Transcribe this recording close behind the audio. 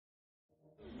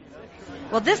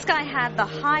Well, this guy had the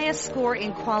highest score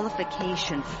in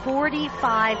qualification,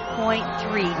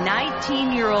 45.3.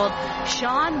 19-year-old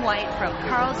SHAUN White from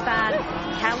Carlsbad,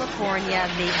 California,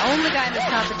 the only guy in this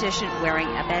competition wearing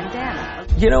a bandana.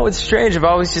 You know, it's strange. I've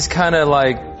always just kind of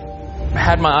like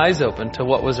had my eyes open to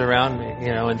what was around me,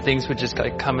 you know, and things would just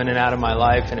like come in and out of my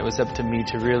life, and it was up to me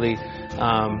to really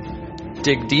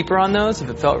dig deeper on those if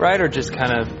it felt right, or just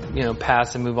kind of, you know,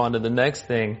 pass and move on to the next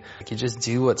thing. You just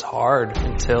do what's hard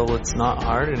until it's not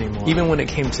hard anymore. Even when it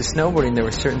came to snowboarding, there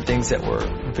were certain things that were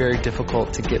very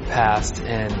difficult to get past,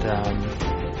 and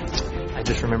I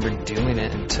just remember doing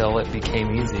it until it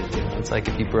became easy. You know, it's like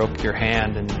if you broke your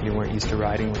hand and you weren't used to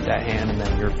riding with that hand, and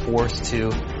then you're forced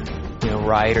to, you know,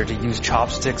 ride or to use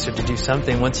chopsticks or to do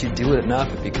something. Once you do it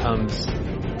enough, it becomes,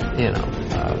 you know,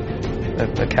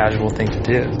 a casual thing to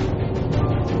do.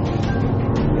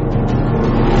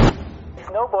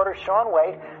 Snowboarder SHAUN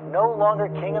White, no longer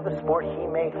king of the sport he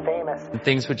made famous.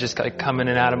 Things would just like come in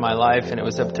and out of my life, and it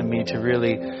was up to me to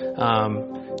really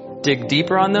dig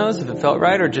deeper on those if it felt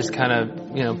right, or just kind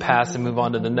of, you know, pass and move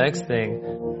on to the next thing.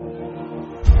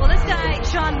 Well, this guy,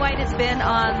 SHAUN White, has been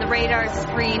on the radar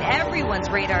screen, everyone's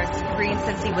radar screen,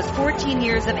 since he was 14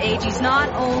 years of age. He's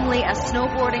not only a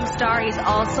snowboarding star, he's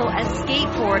also a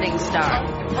skateboarding star.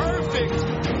 Perfect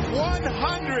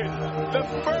 100, the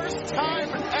first time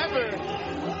ever.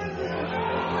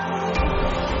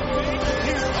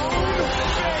 His own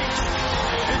face.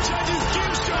 The judges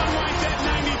give SHAUN White that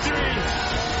 93.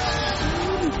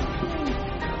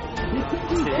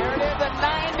 There it is, a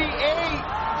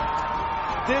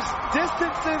 98. This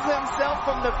distances himself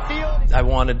from the field. I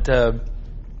wanted to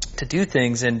do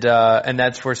things, and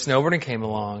that's where snowboarding came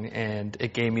along, and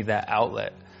it gave me that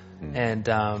outlet. And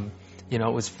you know,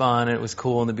 it was fun and it was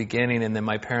cool in the beginning, and then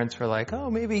my parents were like, oh,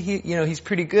 maybe he's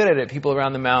pretty good at it. People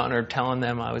around the mountain are telling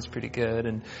them I was pretty good,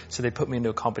 and so they put me into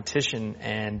a competition,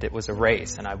 and it was a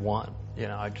race, and I won. You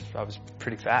know, I was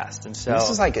pretty fast, and so this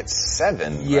is like at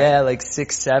 7. Yeah, right? like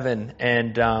 6, 7,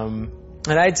 and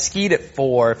I'd skied at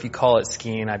 4, if you call it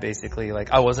skiing. I basically,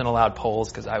 like, I wasn't allowed poles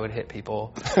because I would hit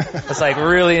people. I was like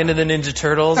really into the Ninja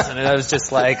Turtles, and I was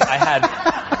just like, I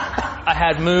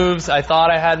had moves. I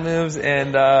thought I had moves,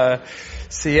 and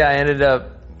so yeah, I ended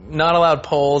up not allowed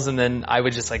poles, and then I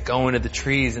would just like go into the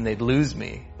trees, and they'd lose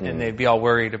me, and they'd be all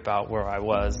worried about where I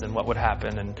was and what would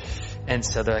happen, and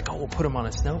so they're like, oh, we'll put him on a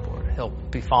snowboard. He'll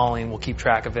be falling. We'll keep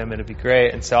track of him. It'll be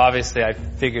great. And so obviously I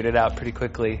figured it out pretty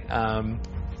quickly.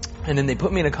 And then they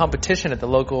put me in a competition at the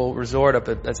local resort up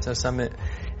at Snow Summit,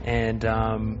 and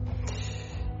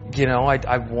you know,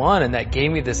 I won, and that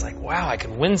gave me this like, wow, I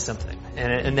can win something,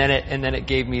 and then it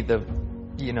gave me the,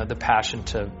 you know, the passion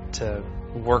to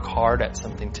work hard at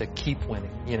something, to keep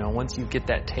winning. You know, once you get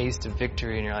that taste of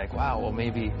victory, and you're like, wow, well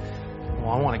maybe,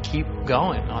 I want to keep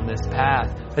going on this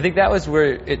path. I think that was where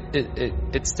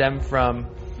it stemmed from.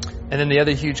 And then the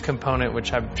other huge component,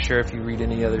 which I'm sure if you read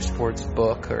any other sports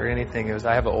book or anything, it was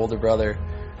I have an older brother,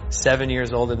 7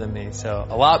 years older than me. So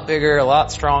a lot bigger, a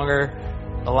lot stronger,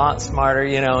 a lot smarter,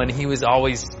 you know, and he was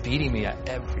always beating me at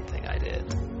everything I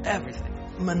did. Everything.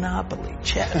 Monopoly,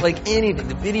 chess, like anything,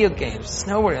 the video games,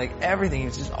 snowboarding, like everything. He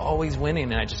was just always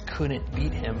winning, and I just couldn't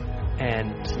beat him.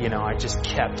 And, you know, I just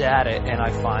kept at it, and I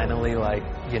finally, like,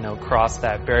 you know, crossed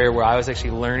that barrier where I was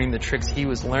actually learning the tricks he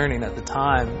was learning at the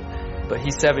time. But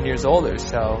he's 7 years older,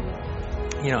 so,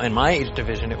 you know, in my age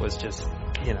division, it was just,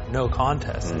 you know, no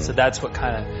contest. And so that's what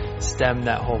kind of stemmed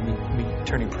that whole me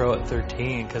turning pro at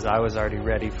 13, because I was already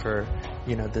ready for,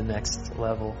 you know, the next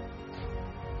level.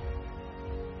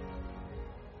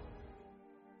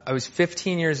 I was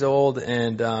 15 years old,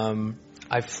 and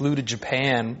I flew to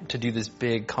Japan to do this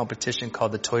big competition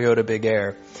called the Toyota Big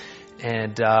Air.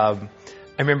 And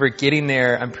I remember getting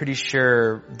there. I'm pretty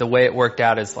sure the way it worked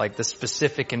out is like the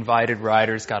specific invited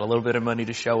riders got a little bit of money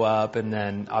to show up, and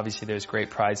then obviously there's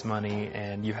great prize money,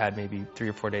 and you had maybe 3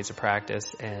 or 4 days of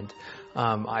practice. And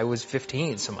I was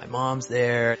 15, so my mom's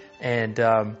there, and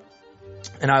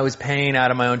I was paying out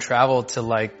of my own travel to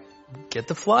like get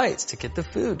the flights, to get the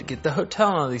food, to get the hotel,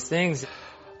 and all these things.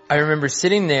 I remember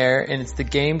sitting there, and it's the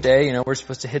game day, you know, we're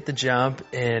supposed to hit the jump,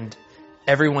 and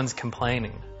everyone's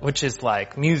complaining, which is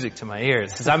like music to my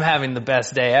ears, because I'm having the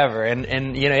best day ever.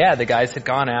 And you know, yeah, the guys had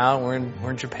gone out. We're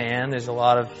in Japan. There's a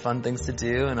lot of fun things to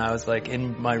do. And I was like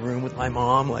in my room with my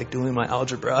mom, like doing my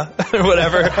algebra or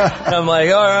whatever. And I'm like,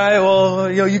 all right,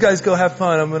 well, you guys go have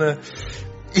fun. I'm gonna,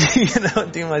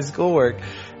 do my schoolwork.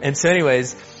 And so,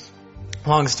 anyways,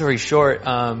 long story short,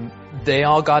 they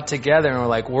all got together and were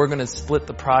like, we're gonna split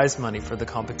the prize money for the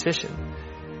competition.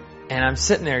 And I'm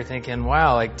sitting there thinking,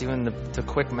 wow, like doing the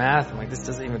quick math, I'm like, this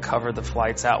doesn't even cover the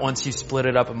flights out once you split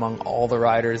it up among all the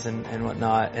riders and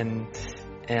whatnot. And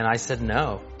And I said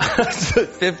no. At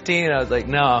 15, I was like,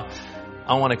 no,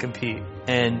 I want to compete.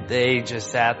 And they just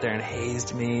sat there and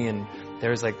hazed me, and there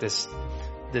was like this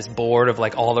board of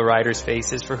like all the riders'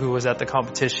 faces for who was at the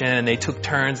competition, and they took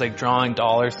turns like drawing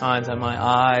dollar signs on my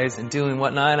eyes and doing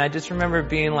whatnot. And I just remember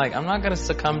being like, I'm not going to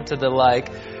succumb to the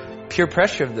like peer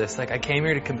pressure of this. Like, I came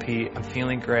here to compete. I'm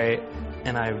feeling great.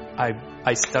 And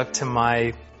I stuck to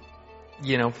my,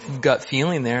 gut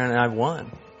feeling there, and I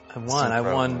won. I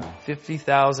won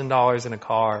 $50,000 in a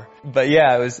car. But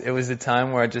yeah, it was a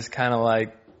time where I just kind of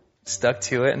like stuck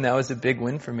to it, and that was a big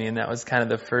win for me. And that was kind of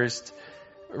the first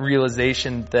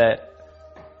realization that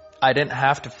I didn't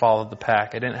have to follow the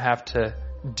pack. I didn't have to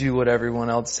do what everyone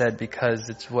else said because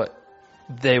it's what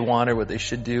they want or what they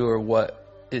should do or what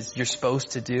is you're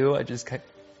supposed to do. I just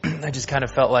kind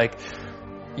of felt like,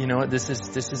 you know what, this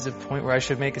is a point where I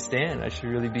should make a stand. I should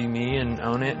really be me and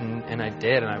own it, and I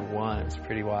did, and I won. It was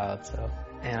pretty wild.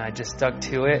 And I just stuck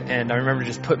to it, and I remember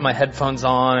just putting my headphones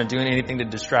on and doing anything to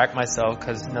distract myself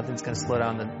because nothing's going to slow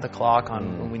down the clock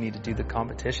on when we need to do the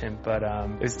competition. But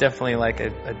it was definitely like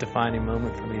a defining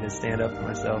moment for me to stand up for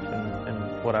myself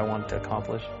and what I wanted to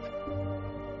accomplish.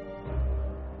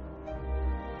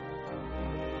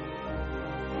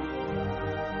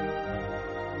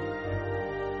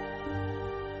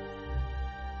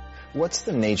 What's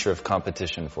the nature of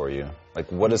competition for you?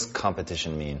 Like, what does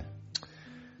competition mean?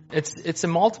 It's a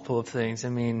multiple of things. I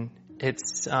mean,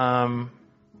 it's a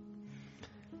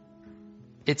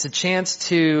chance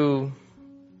to,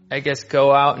 I guess,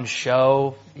 go out and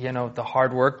show, the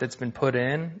hard work that's been put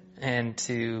in, and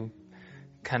to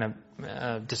kind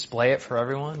of display it for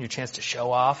everyone. Your chance to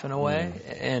show off in a way,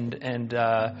 and in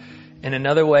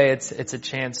another way, it's a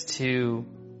chance to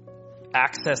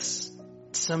access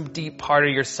some deep part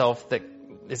of yourself that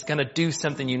is going to do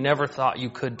something you never thought you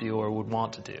could do or would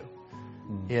want to do.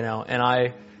 And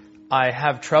I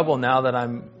have trouble now that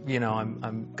I'm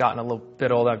gotten a little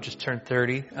bit older. I've just turned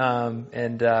 30.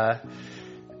 And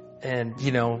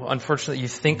unfortunately you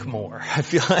think more. I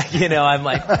feel like, I'm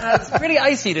like, it's pretty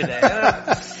icy today.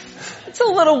 It's a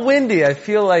little windy. I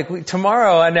feel like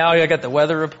tomorrow, and now I got the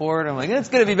weather report. I'm like, it's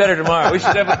going to be better tomorrow. We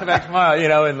should definitely come back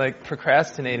tomorrow, and like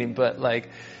procrastinating. But like,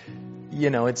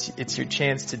 it's your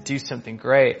chance to do something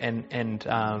great. And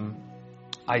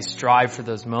I strive for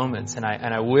those moments, and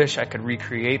I wish I could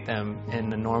recreate them in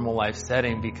the normal life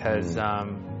setting, because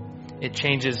it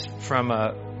changes from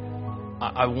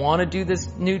I want to do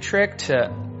this new trick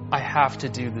to I have to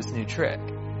do this new trick.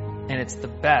 And it's the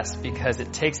best because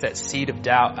it takes that seed of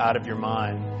doubt out of your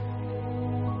mind.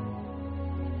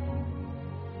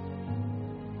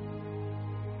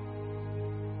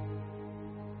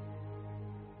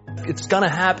 It's gonna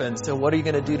happen, so what are you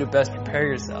gonna do to best prepare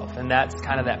yourself? And that's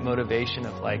kind of that motivation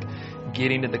of like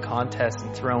getting to the contest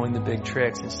and throwing the big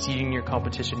tricks and seeing your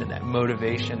competition and that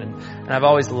motivation. And I've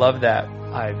always loved that.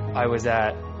 I was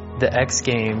at the X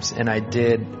Games, and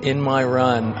in my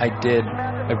run,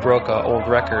 I broke an old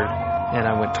record, and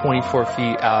I went 24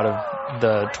 feet out of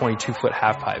the 22-foot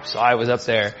half pipe. So I was up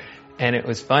there, and it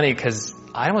was funny because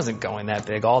I wasn't going that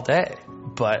big all day,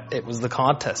 but it was the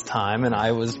contest time, and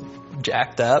I was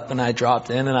jacked up, and I dropped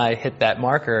in, and I hit that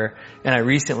marker. And I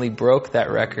recently broke that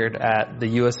record at the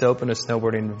U.S. Open of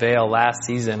snowboarding in Vail last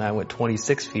season. I went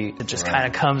 26 feet. It just kind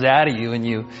of comes out of you, and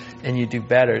you do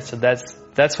better. So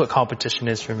that's what competition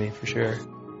is for me, for sure.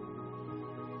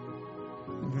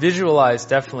 Visualize,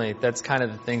 definitely. That's kind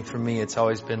of the thing for me. It's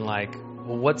always been like,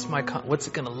 well, what's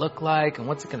it going to look like, and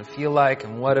what's it going to feel like,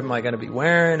 and what am I going to be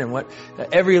wearing, and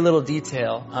every little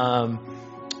detail.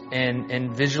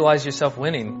 And visualize yourself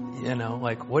winning,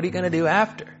 like, what are you going to do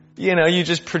after? You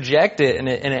just project it, and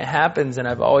it happens. And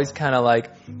I've always kind of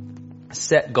like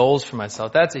set goals for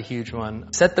myself. That's a huge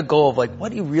one. Set the goal of like,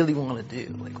 what do you really want to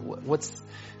do? Like,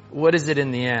 what is it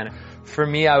in the end? For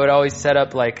me, I would always set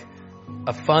up like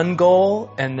a fun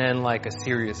goal and then like a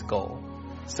serious goal.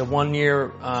 So one year,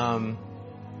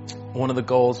 one of the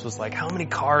goals was like, how many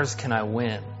cars can I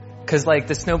win? Because like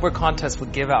the snowboard contest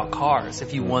would give out cars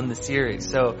if you won the series.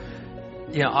 So,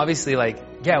 obviously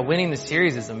winning the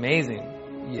series is amazing.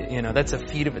 That's a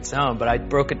feat of its own. But I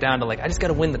broke it down to like, I just got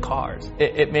to win the cars.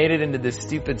 It made it into this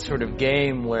stupid sort of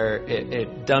game where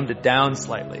it dumbed it down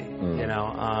slightly.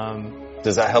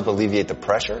 Does that help alleviate the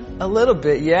pressure? A little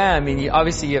bit, yeah. I mean,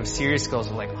 obviously you have serious goals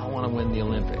of like, I want to win the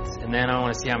Olympics, and then I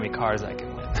want to see how many cars I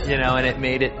can win. And it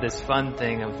made it this fun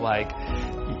thing of like,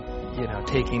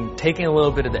 taking a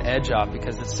little bit of the edge off,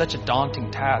 because it's such a daunting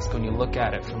task when you look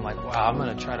at it from like, wow, I'm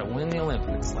going to try to win the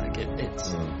Olympics. Like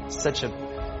it's such a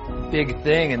big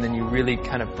thing, and then you really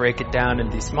kind of break it down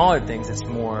into these smaller things. It's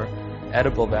more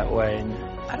edible that way. And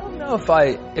I don't know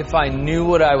know if I knew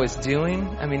what I was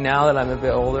doing. I mean, now that I'm a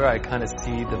bit older, I kind of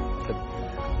see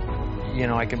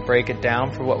I could break it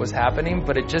down for what was happening,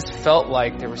 but it just felt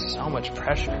like there was so much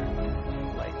pressure.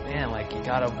 Like, man, like you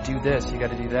gotta do this, you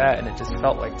gotta do that, and it just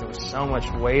felt like there was so much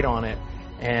weight on it,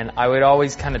 and I would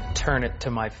always kind of turn it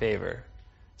to my favor.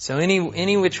 So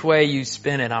any which way you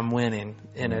spin it, I'm winning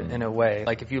in a way.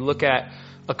 Like if you look at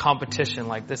a competition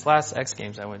like this last X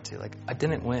Games I went to, like I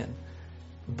didn't win,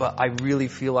 but I really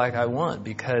feel like I won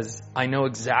because I know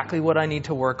exactly what I need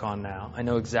to work on now. I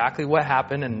know exactly what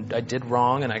happened and I did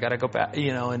wrong and I got to go back,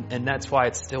 and that's why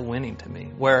it's still winning to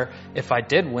me. Where if I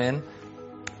did win,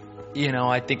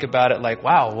 I think about it like,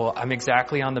 wow, well, I'm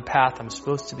exactly on the path I'm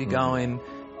supposed to be going.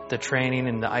 The training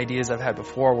and the ideas I've had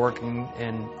before working,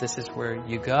 and this is where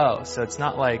you go. So it's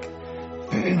not like,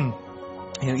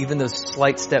 even those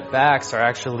slight step backs are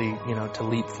actually, to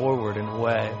leap forward in a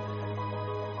way.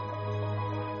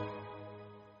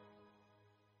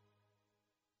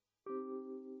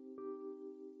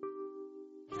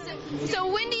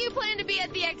 So when do you plan to be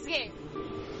at the X Games?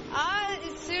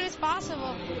 As soon as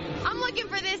possible. I'm looking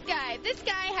for this guy. This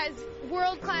guy has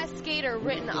world-class skater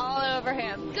written all over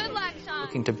him. Good luck, Shaun.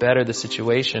 Looking to better the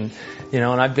situation, and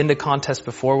I've been to contests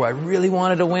before where I really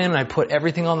wanted to win and I put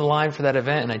everything on the line for that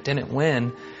event and I didn't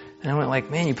win. And I went like,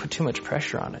 man, you put too much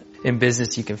pressure on it. In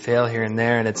business, you can fail here and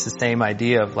there, and it's the same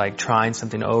idea of like trying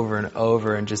something over and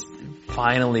over and just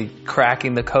finally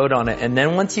cracking the code on it. And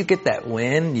then once you get that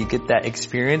win, you get that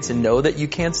experience and know that you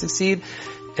can succeed,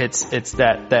 it's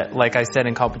that like I said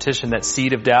in competition, that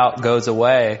seed of doubt goes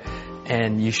away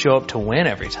and you show up to win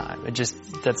every time.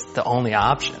 That's the only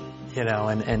option.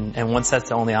 And once that's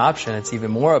the only option, it's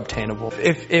even more obtainable.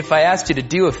 If I asked you to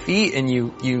do a feat and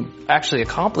you actually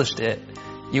accomplished it,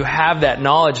 you have that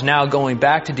knowledge now going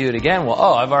back to do it again. Well,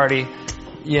 I've already,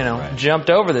 jumped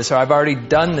over this, or I've already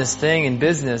done this thing in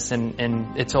business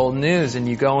and it's old news, and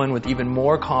you go in with even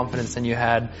more confidence than you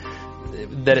had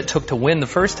that it took to win the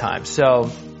first time. So,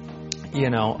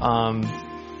 you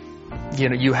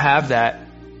have that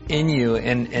in you,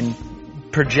 and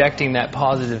projecting that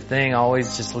positive thing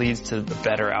always just leads to the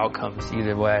better outcomes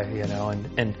either way,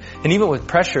 and even with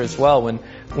pressure as well,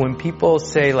 when people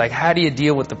say like, how do you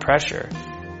deal with the pressure?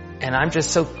 And I'm just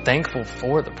so thankful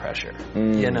for the pressure,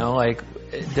 like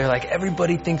they're like,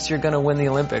 everybody thinks you're going to win the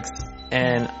Olympics.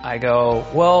 And I go,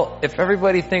 well, if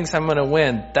everybody thinks I'm going to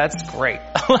win, that's great.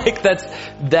 Like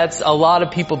that's a lot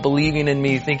of people believing in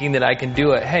me, thinking that I can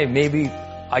do it. Hey, maybe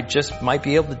I just might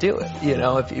be able to do it.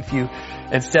 If you,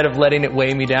 instead of letting it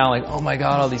weigh me down, like, oh my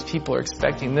God, all these people are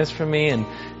expecting this from me and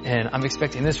I'm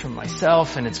expecting this from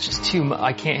myself and it's just too much.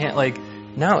 I can't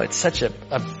no, it's such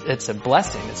it's a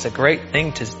blessing. It's a great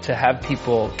thing to have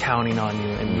people counting on you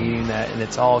and needing that. And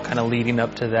it's all kind of leading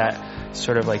up to that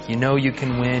sort of like, you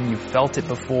can win. You've felt it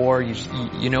before.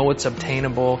 You know it's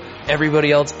obtainable.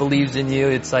 Everybody else believes in you.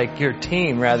 It's like your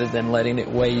team rather than letting it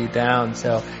weigh you down.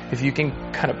 So if you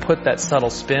can kind of put that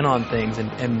subtle spin on things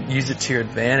and use it to your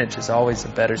advantage, is always a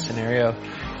better scenario,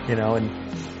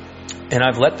 and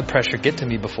I've let the pressure get to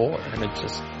me before, and it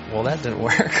just, well, that didn't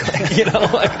work.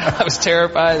 I was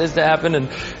terrified of this to happen, and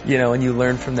you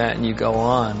learn from that and you go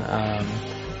on.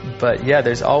 But yeah,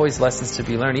 there's always lessons to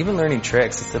be learned. Even learning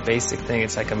tricks, it's the basic thing.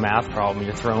 It's like a math problem.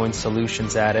 You're throwing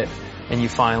solutions at it, and you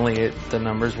finally, the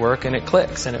numbers work and it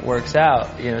clicks and it works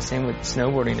out. Same with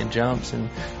snowboarding and jumps and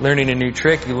learning a new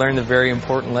trick. You learn the very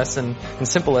important lesson and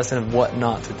simple lesson of what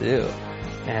not to do.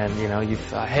 And,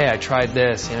 hey, I tried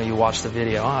this, you watch the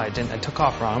video, I took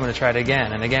off wrong, I'm going to try it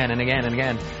again and again and again and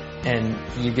again. And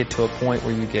you get to a point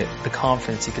where you get the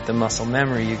confidence, you get the muscle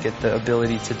memory, you get the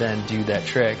ability to then do that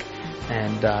trick.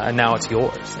 And now it's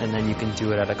yours. And then you can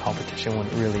do it at a competition when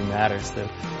it really matters.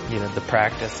 The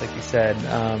practice, like you said,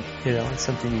 it's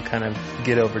something you kind of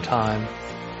get over time.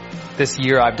 This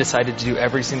year I've decided to do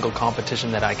every single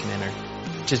competition that I can enter.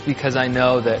 Just because I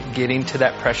know that getting to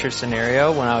that pressure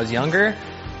scenario when I was younger,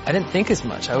 I didn't think as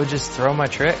much. I would just throw my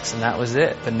tricks and that was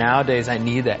it. But nowadays I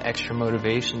need that extra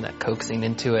motivation, that coaxing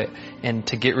into it. And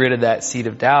to get rid of that seed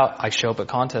of doubt, I show up at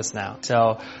contests now.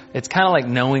 So it's kind of like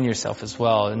knowing yourself as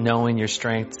well, and knowing your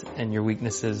strengths and your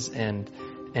weaknesses and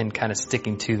kind of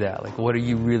sticking to that. Like, what are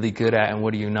you really good at and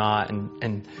what are you not?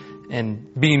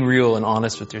 And being real and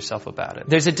honest with yourself about it.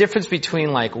 There's a difference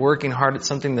between like working hard at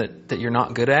something that you're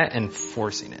not good at and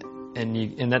forcing it.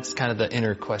 And that's kind of the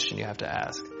inner question you have to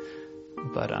ask.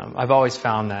 But I've always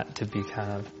found that to be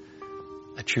kind of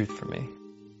a truth for me.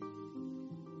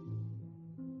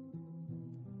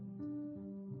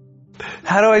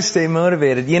 How do I stay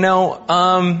motivated?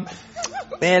 Man,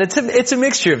 it's a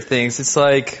mixture of things. It's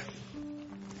like,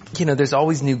 you know, there's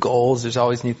always new goals, there's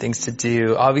always new things to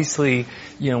do. Obviously,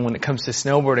 you know, when it comes to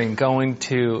snowboarding, going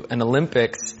to an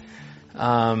Olympics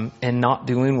and not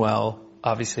doing well,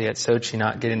 obviously at Sochi,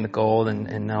 not getting the gold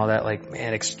and all that, like,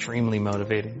 man, extremely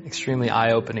motivating, extremely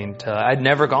eye-opening. I'd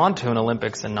never gone to an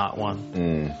Olympics and not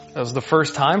won. That was the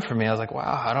first time for me. I was like,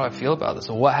 wow, how do I feel about this?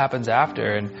 Well, what happens after?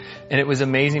 And it was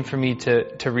amazing for me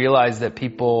to realize that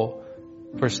people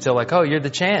were still like, oh, you're the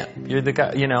champ, you're the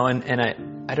guy, you know, and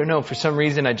I don't know, for some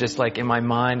reason I just, like, in my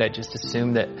mind, I just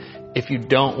assumed that if you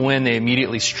don't win, they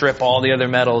immediately strip all the other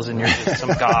medals and you're just some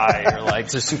guy, or like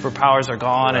the superpowers are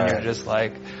gone, and you're just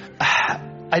like,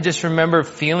 I just remember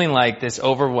feeling like this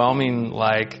overwhelming,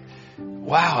 like,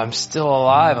 wow, I'm still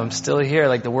alive, I'm still here.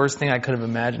 Like, the worst thing I could have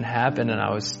imagined happened, and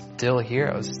I was still here.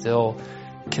 I was still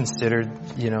considered,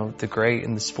 you know, the great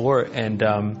in the sport. And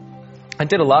it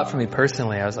did a lot for me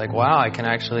personally. I was like, wow, I can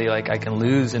actually, like, I can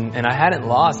lose. And I hadn't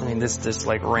lost. I mean, this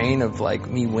like reign of, like,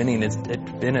 me winning, it's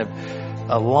been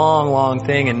a long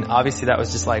thing. And obviously that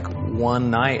was just like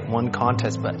one night, one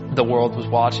contest, but the world was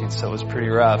watching, so it was pretty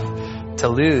rough to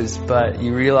lose. But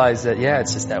you realize that, yeah,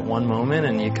 it's just that one moment,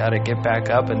 and you gotta get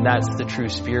back up, and that's the true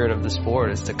spirit of the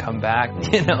sport, is to come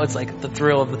back. You know, it's like the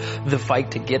thrill of the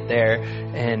fight to get there,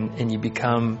 and you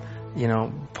become, you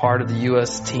know, part of the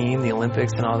U.S. team, the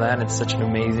Olympics and all that. And it's such an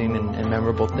amazing and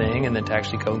memorable thing, and then to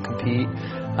actually go and compete.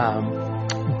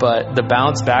 But the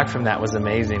bounce back from that was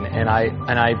amazing. And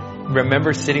I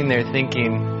remember sitting there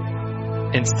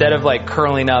thinking, instead of like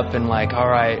curling up and like, all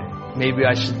right, maybe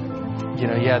I should, you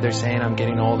know, yeah, they're saying I'm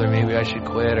getting older, maybe I should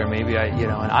quit, or maybe you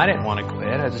know, and I didn't want to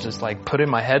quit. I was just like put in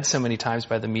my head so many times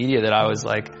by the media that I was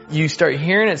like, you start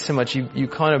hearing it so much, you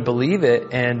kind of believe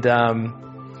it. And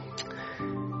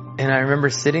I remember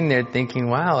sitting there thinking,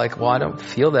 wow, like, well, I don't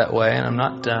feel that way, and I'm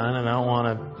not done, and I don't want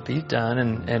to be done.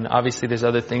 And obviously there's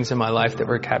other things in my life that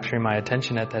were capturing my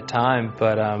attention at that time.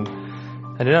 But I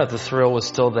don't know, the thrill was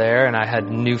still there, and I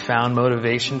had newfound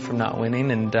motivation from not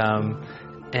winning. And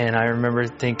I remember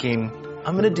thinking,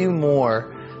 I'm going to do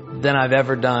more than I've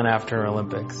ever done after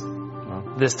Olympics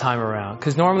this time around.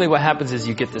 Because normally what happens is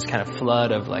you get this kind of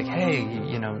flood of like, hey,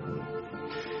 you know,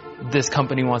 this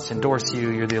company wants to endorse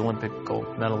you, you're the Olympic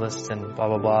gold medalist, and blah,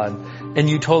 blah, blah. And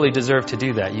you totally deserve to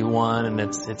do that. You won, and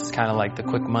it's kind of like the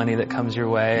quick money that comes your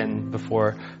way, and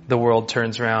before the world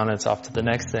turns around, it's off to the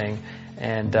next thing.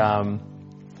 And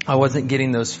I wasn't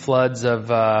getting those floods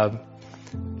of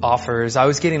offers. I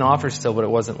was getting offers still, but it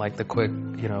wasn't like the quick,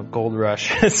 you know, gold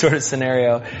rush sort of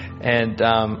scenario. And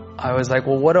I was like,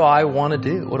 well, what do I want to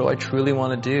do? What do I truly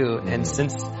want to do? And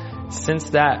since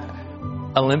that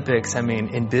Olympics, I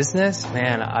mean, in business,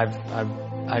 man,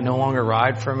 I no longer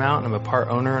ride for a mountain. I'm a part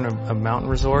owner in a mountain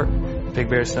resort, Big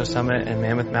Bear Snow Summit and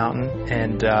Mammoth Mountain.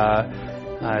 And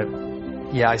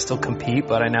I still compete,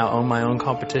 but I now own my own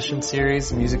competition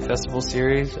series, music festival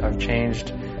series. I've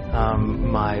changed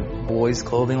my boys'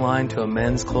 clothing line to a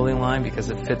men's clothing line because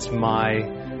it fits my,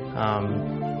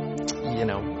 you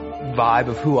know, vibe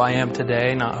of who I am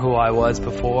today, not who I was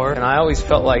before. And I always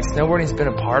felt like snowboarding's been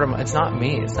a part of it's not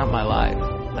me, it's not my life.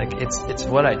 Like, it's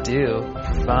what I do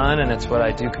for fun, and it's what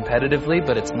I do competitively,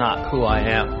 but it's not who I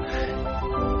am.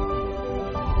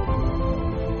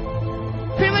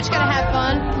 Pretty much gotta have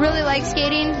fun, really like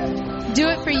skating, do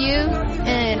it for you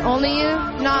and only you,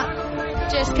 not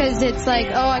just because it's like,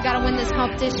 oh, I gotta win this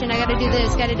competition, I gotta do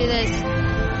this, gotta do this.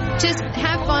 Just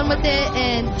have fun with it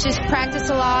and just practice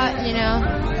a lot, you know.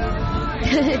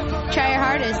 Try your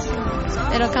hardest.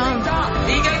 It'll come. SHAUN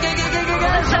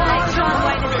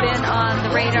White has been on the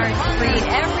radar screen,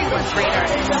 everyone's radar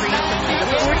screen, since he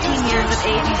was 14 years of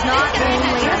age. He's not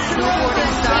only a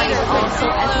snowboarding star, he's also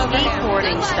a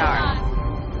skateboarding star.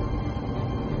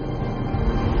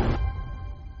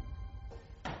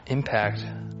 Impact.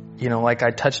 You know, like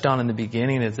I touched on in the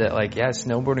beginning, is that, like, yeah,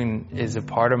 snowboarding is a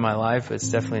part of my life. It's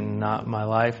definitely not my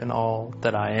life and all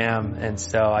that I am. And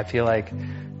so I feel like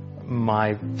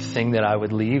my thing that I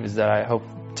would leave is that I hope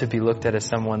to be looked at as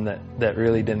someone that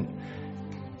really didn't,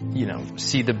 you know,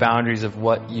 see the boundaries of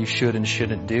what you should and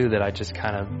shouldn't do. That I just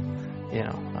kind of, you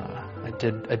know, I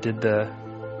did the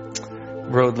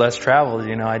road less traveled.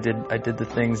 You know, I did the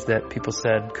things that people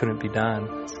said couldn't be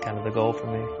done. It's kind of the goal for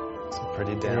me. It's a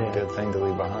pretty damn good thing to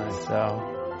leave behind.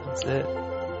 So that's it.